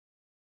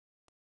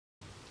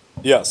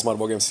Yeah, Smart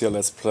War Games here.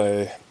 Let's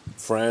play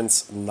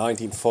France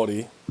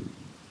 1940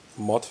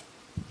 mod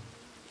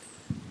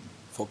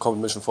for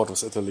Common Mission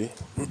Fortress Italy.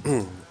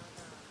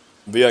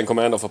 We are in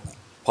command of a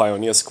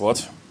pioneer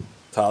squad,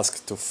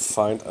 tasked to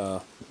find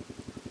a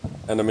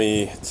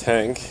enemy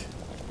tank.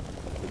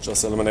 We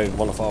just eliminated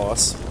one of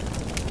ours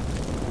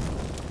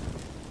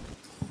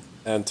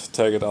and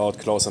take it out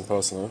close and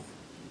personal.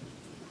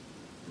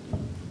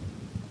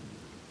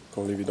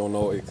 Currently we don't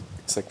know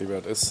exactly where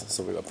it is,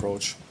 so we'll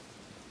approach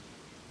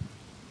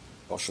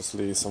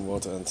cautiously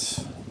somewhat and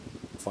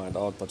find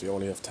out, but we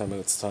only have 10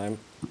 minutes time.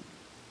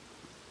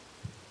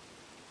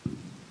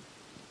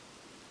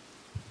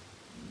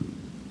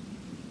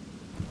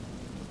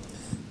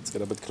 Let's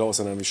get a bit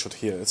closer and then we should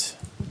hear it.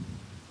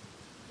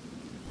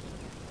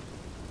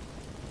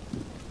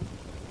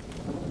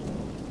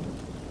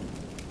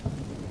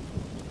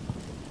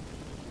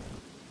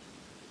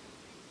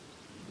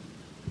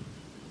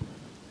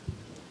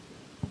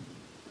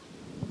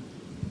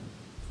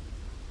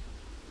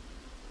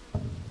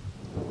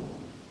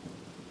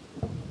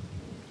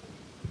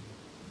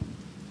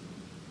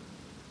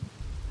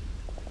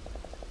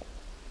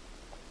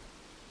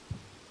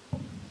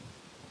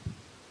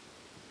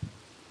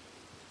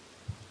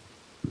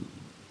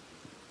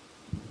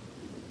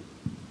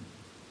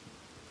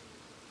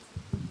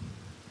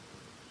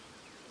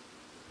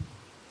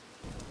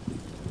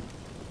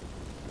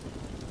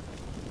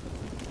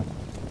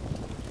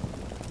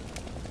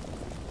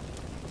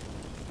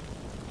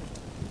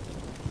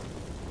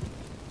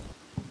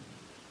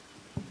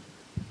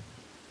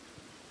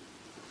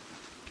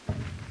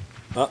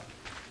 Ah,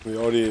 we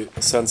already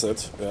sense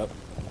it, yeah,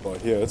 or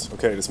hear it.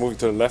 Okay, it's moving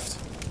to the left.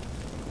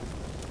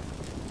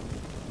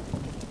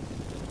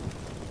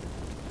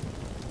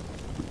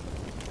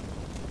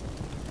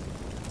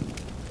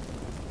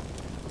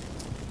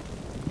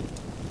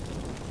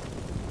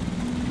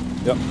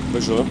 Yeah,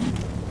 visual.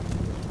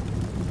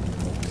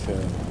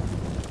 Okay.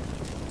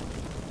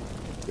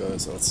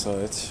 Guys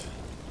outside.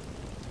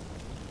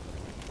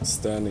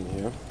 Standing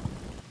here.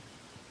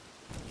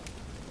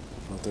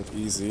 Not that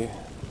easy.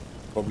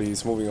 Probably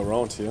he's moving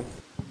around here.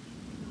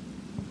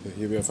 Okay,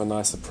 here we have a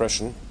nice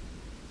suppression.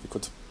 We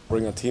could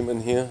bring a team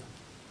in here.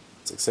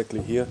 It's exactly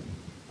here.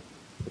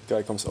 That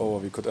guy comes over,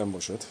 we could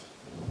ambush it.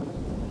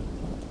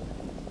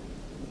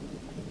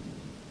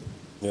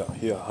 Yeah,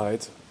 here,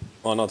 hide.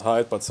 Or not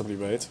hide, but simply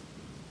wait.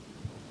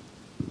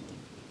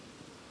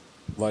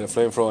 While a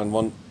flamethrower and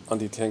one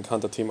anti-tank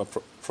hunter team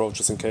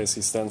approaches in case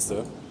he stands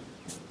there.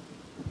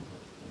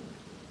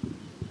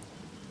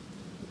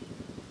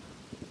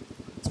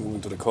 It's moving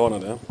to the corner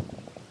there.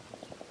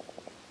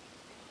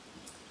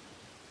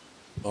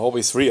 I hope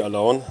he's 3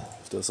 alone.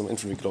 If there's some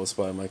infantry close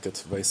by, I might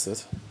get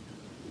wasted.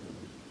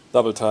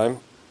 Double time.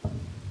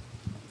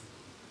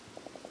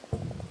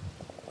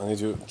 I need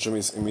you,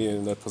 Jimmy's immediately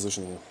in that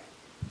position here.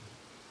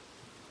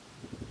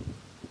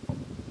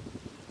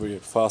 Really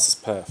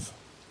fastest path.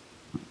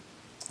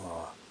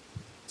 Oh,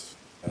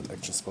 bad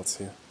action spots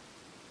here.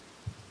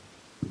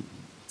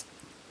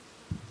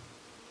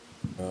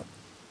 Yeah.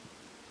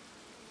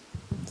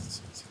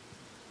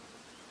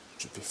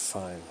 Should be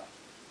fine.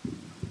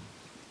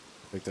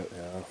 Like that,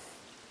 yeah.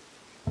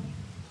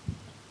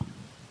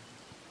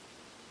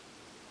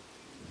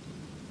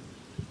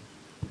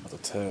 Hard to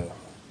tell.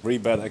 Really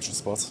bad action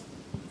spots.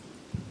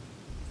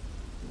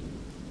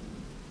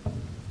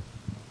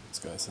 These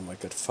guys, I might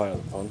get fired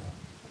upon.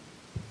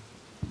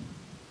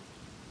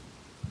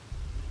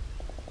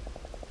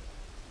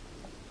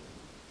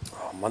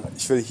 Oh Mann,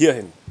 ich will hier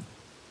hin.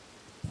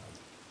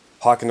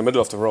 Park in the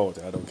middle of the road,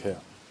 I don't care.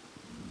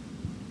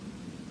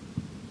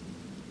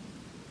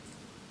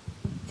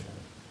 Okay.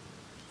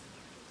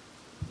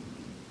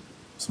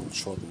 Someone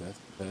shorten that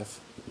path.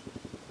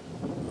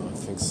 Oh, I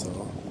think so.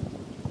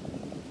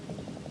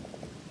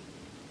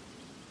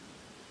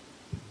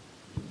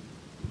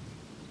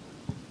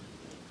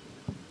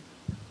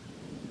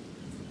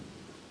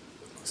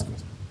 Looks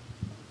good.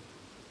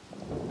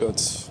 Good.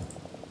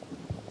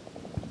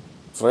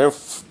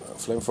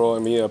 Flamethrower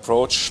and me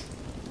approach.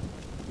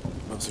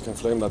 Perhaps you can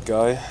flame that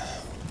guy.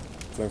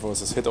 Flamethrower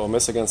is hit or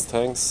miss against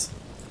tanks.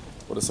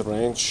 What is the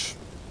range?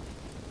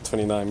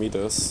 29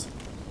 meters.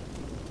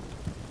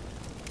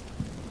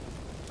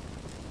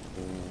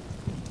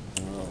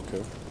 Oh,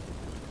 okay.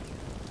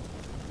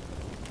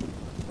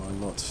 Why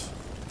not?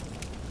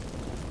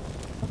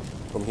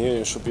 From here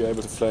you should be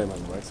able to flame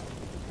him, right?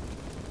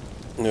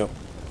 Yeah.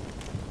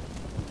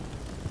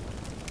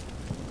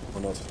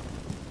 Or not?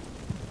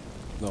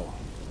 No.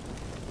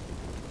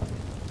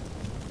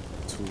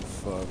 Too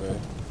far away.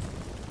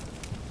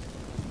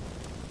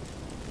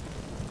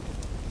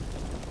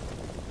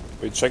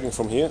 Are you checking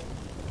from here?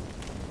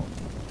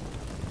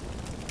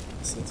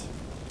 Is it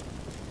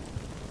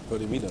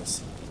 30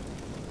 meters?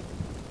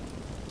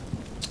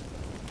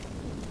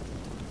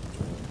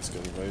 It's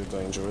getting very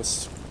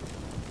dangerous.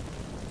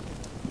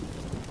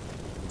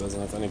 It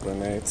doesn't have any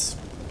grenades.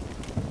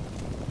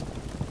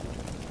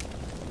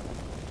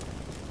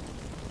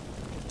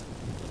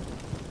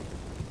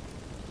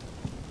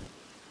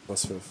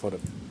 Was for the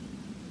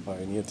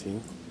pioneer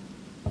team.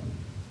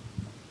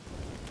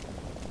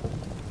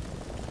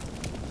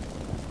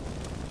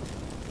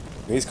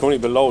 He's currently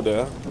below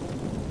there.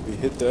 We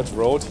hit that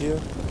road here.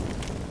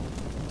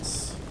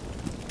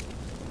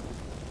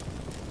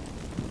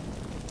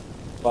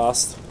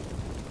 Fast.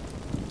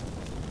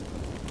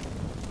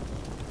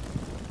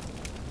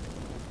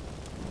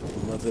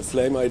 But the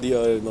flame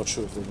idea, I'm not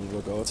sure if it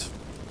will work out.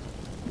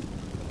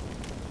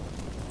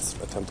 Let's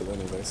attempt it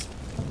anyways.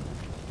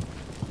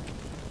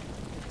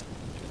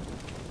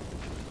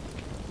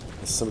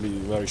 It's simply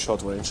very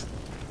short range.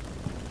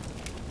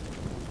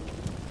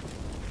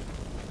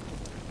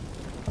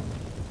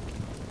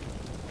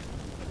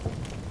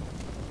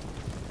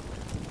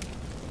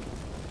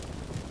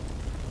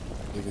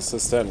 You can still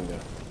standing there.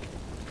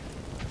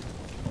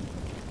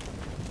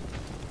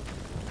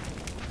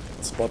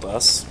 Spot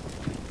us.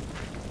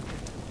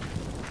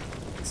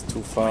 It's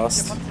too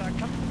fast.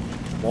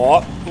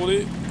 What?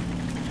 Holy.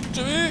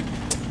 Jimmy!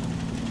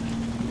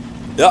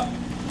 Yeah,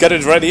 get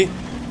it ready.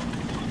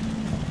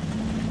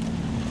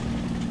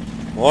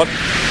 What?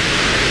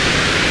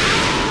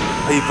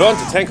 He burned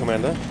the tank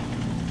commander.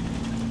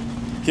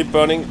 Keep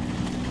burning.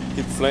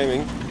 Keep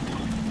flaming.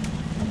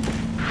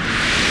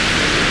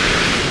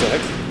 What the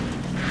heck?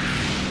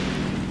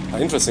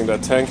 Interesting,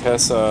 that tank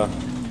has a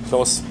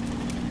close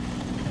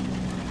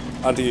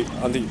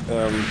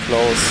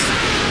close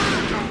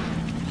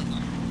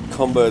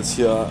combat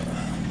here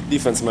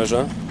defense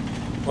measure.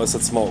 Or is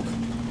it smoke?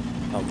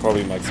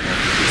 Probably might smoke.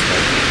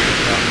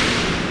 Yeah.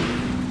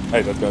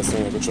 Hey, that guy's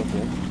doing a good job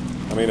here.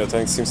 I mean, the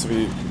tank seems to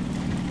be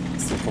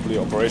still probably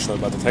operational,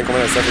 but the tank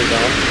commander is definitely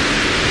down.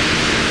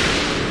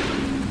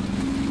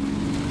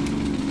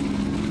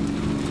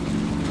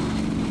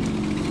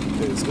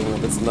 Okay, it's going a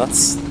bit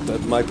nuts.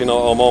 That might be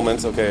now our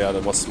moment. Okay, yeah,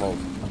 that was smoke.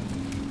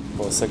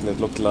 For a second it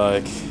looked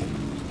like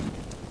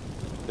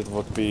it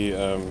would be,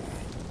 yeah,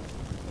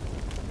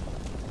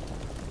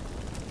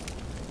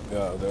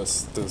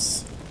 there's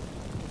this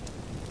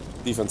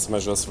defense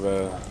measures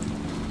where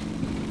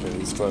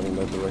he's driving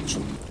that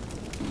direction,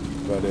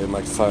 where they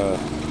might fire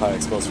high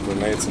explosive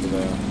grenades into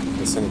their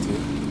vicinity.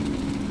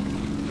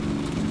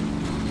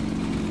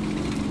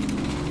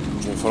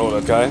 Can you follow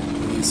that guy?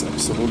 He's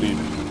absolutely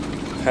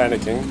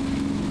panicking. I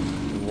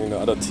mean, the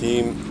other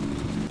team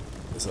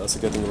is also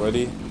getting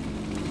ready.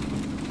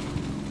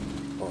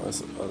 Or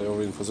are they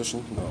already in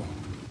position? No.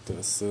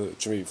 There's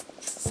Jimmy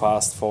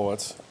fast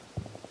forward.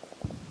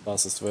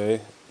 Fastest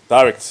way.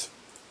 Direct.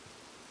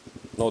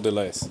 No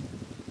delays.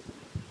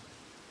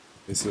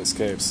 He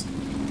escapes.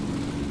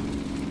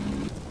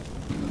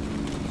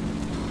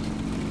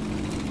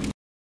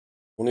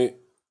 Only.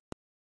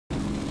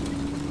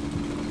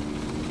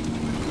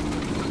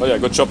 Oh yeah,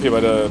 good job here by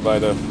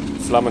the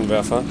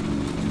Flammenwerfer.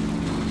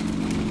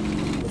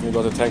 We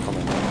got a tank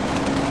coming.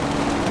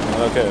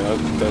 Okay,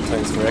 that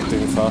tank's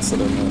reacting faster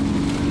than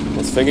I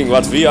was thinking,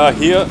 but we are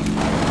here.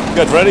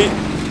 Get ready.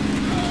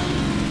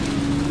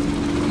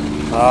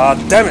 Ah,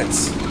 damn it!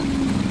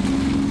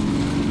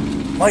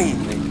 Mine!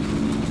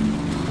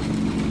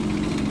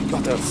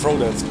 Gotta throw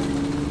that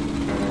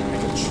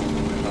package.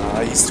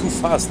 Ah, he's too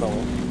fast now.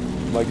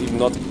 Might even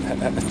not.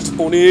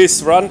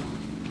 Tony's run!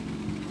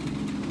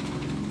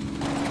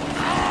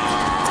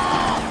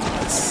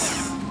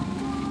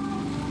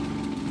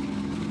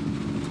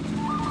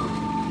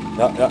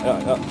 Yeah.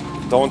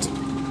 Don't. Oh,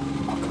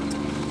 God.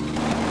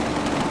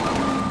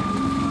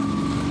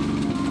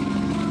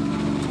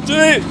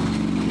 Jimmy!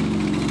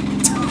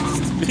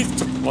 Please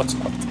don't watch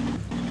out.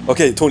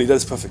 Okay, Tony, that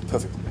is perfect.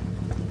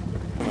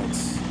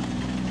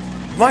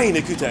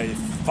 Meine Güte, ey.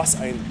 Was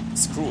ein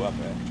Screw-up,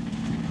 ey.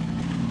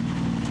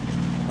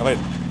 Oh, wait.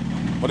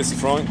 What is he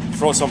throwing?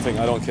 Throw something,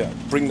 I don't care.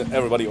 Bring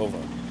everybody over.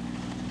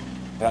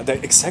 Yeah, they're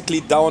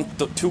exactly down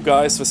to 2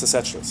 guys with the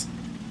satchels.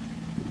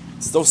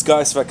 Those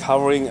guys were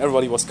covering,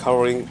 everybody was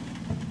covering.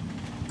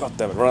 God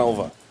damn it, run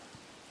over.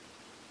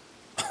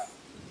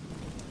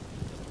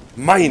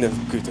 Meine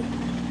Güte.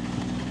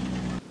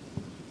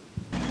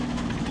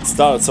 It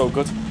started so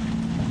good.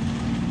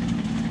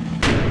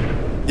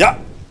 Ja!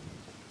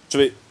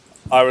 Jimmy,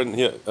 Iron,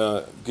 hier,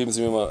 geben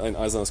Sie mir mal ein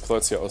eisernes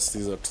Kreuz hier aus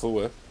dieser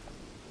Truhe.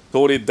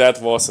 Tony,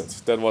 that was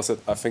it.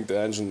 I think the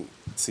engine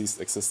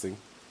ceased existing.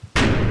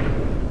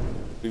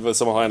 We will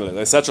somehow handle it.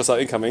 The satchels are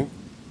incoming.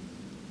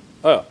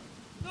 Oh ja.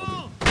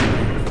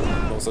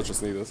 No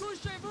satchels needed.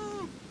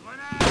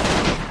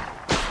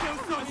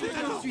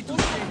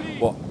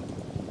 What?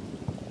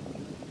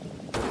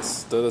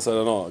 That is, I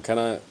don't know. Can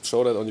I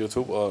show that on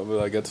YouTube or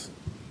will I get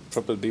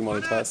triple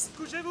demonetized?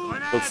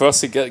 Look,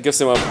 first he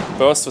gives him a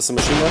burst with the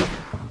machine gun,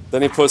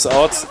 then he pulls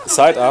out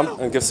sidearm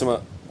and gives him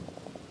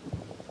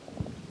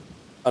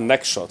a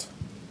neck shot.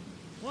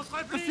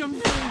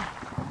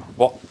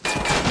 What?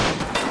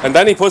 And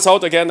then he pulls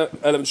out again an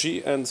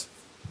LMG and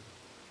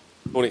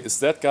Tony, is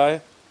that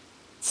guy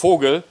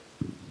Vogel?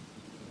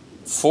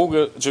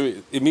 Vogel,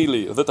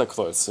 immediately,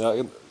 Ritterkreuz.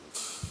 Yeah.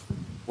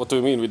 What do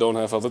you mean we don't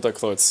have a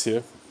Ritterkreuz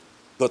here?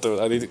 What?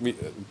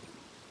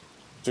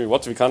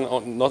 We can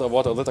not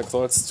award a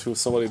Ritterkreuz to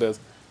somebody that...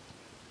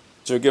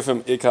 To give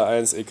him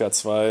EK1,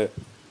 EK2,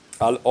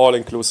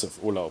 all-inclusive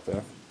Urlaub,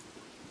 yeah?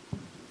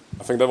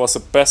 I think that was the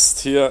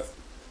best here,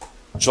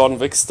 John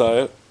Wick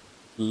style,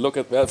 look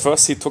at... Well,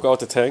 first he took out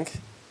the tank.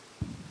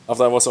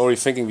 After I was already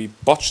thinking we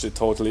botched it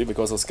totally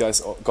because those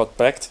guys got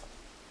backed.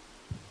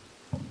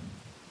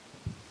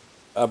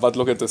 But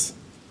look at this.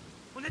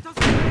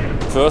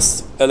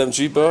 First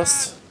LMG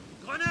burst.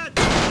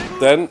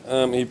 Then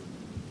he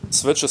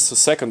switches to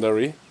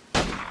secondary.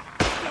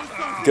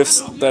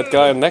 Gives that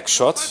guy a neck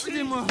shot.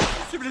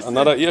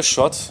 Another ear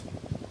shot.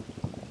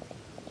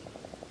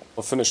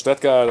 Or finish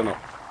that guy, I don't know.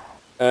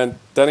 And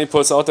then he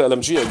pulls out the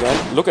LMG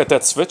again. Look at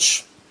that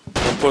switch.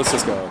 And pulls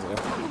this guy out, yeah.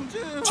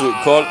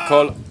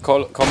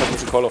 Combat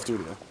mission Call of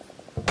Duty, yeah.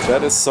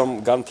 That is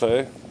some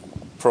gunplay.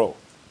 Pro.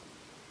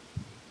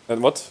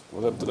 And what?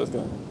 What happened to that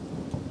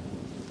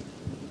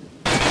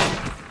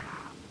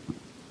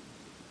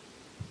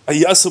guy?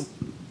 Yeah, so...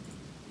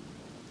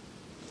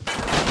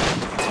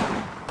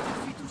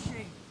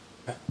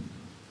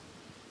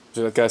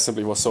 That guy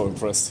simply was so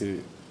impressed,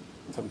 he...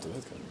 What happened to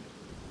that guy?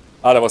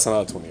 Ah, that was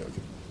another Tony,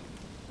 okay.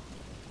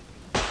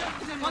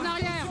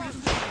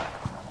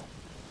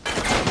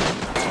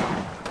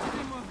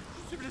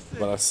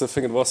 But I still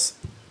think it was...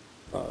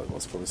 it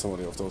was probably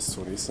somebody of those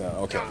Tonys, yeah,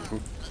 okay.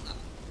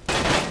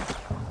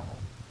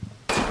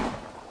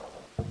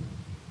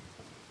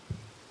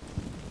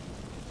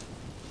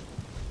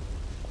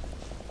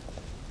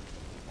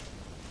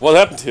 What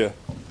happened here?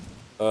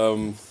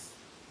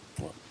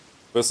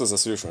 Business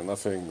as usual,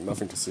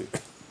 nothing to see.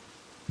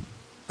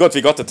 Good,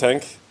 we got the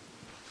tank.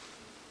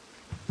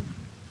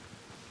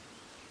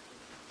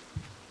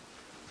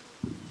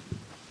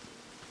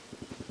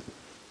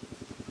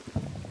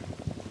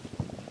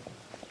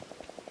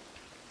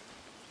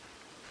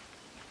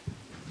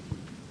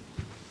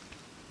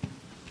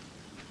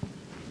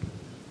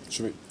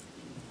 Should we...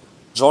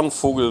 John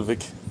Vogel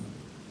Wick.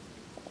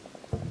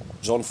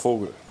 John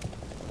Vogel.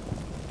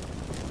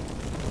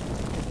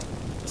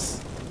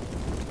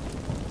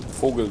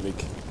 Vogel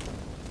Wick.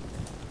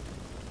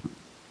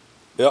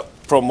 Yeah,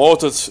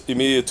 promoted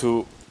immediately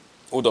to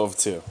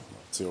Unteroffizier.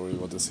 Theory,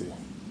 what is he?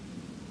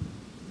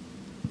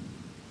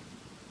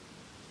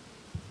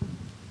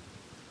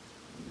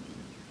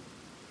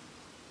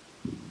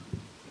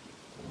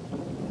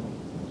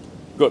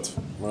 Good.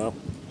 Well,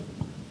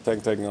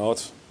 tank taken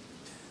out.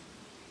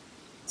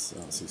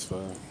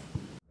 Ceasefire.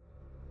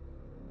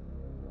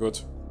 Good.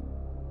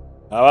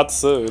 But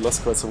we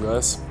lost quite some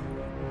guys.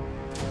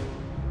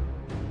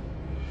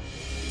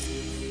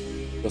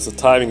 Because the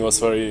timing was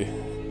very...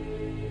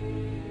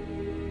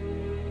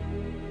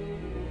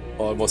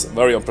 Well, it was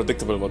very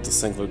unpredictable what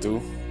this tank will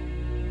do.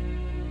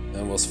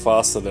 And was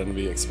faster than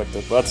we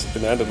expected. But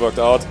in the end it worked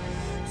out.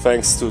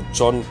 Thanks to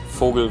John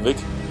Vogel Wick.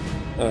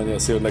 And yeah,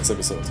 see you in the next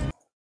episode.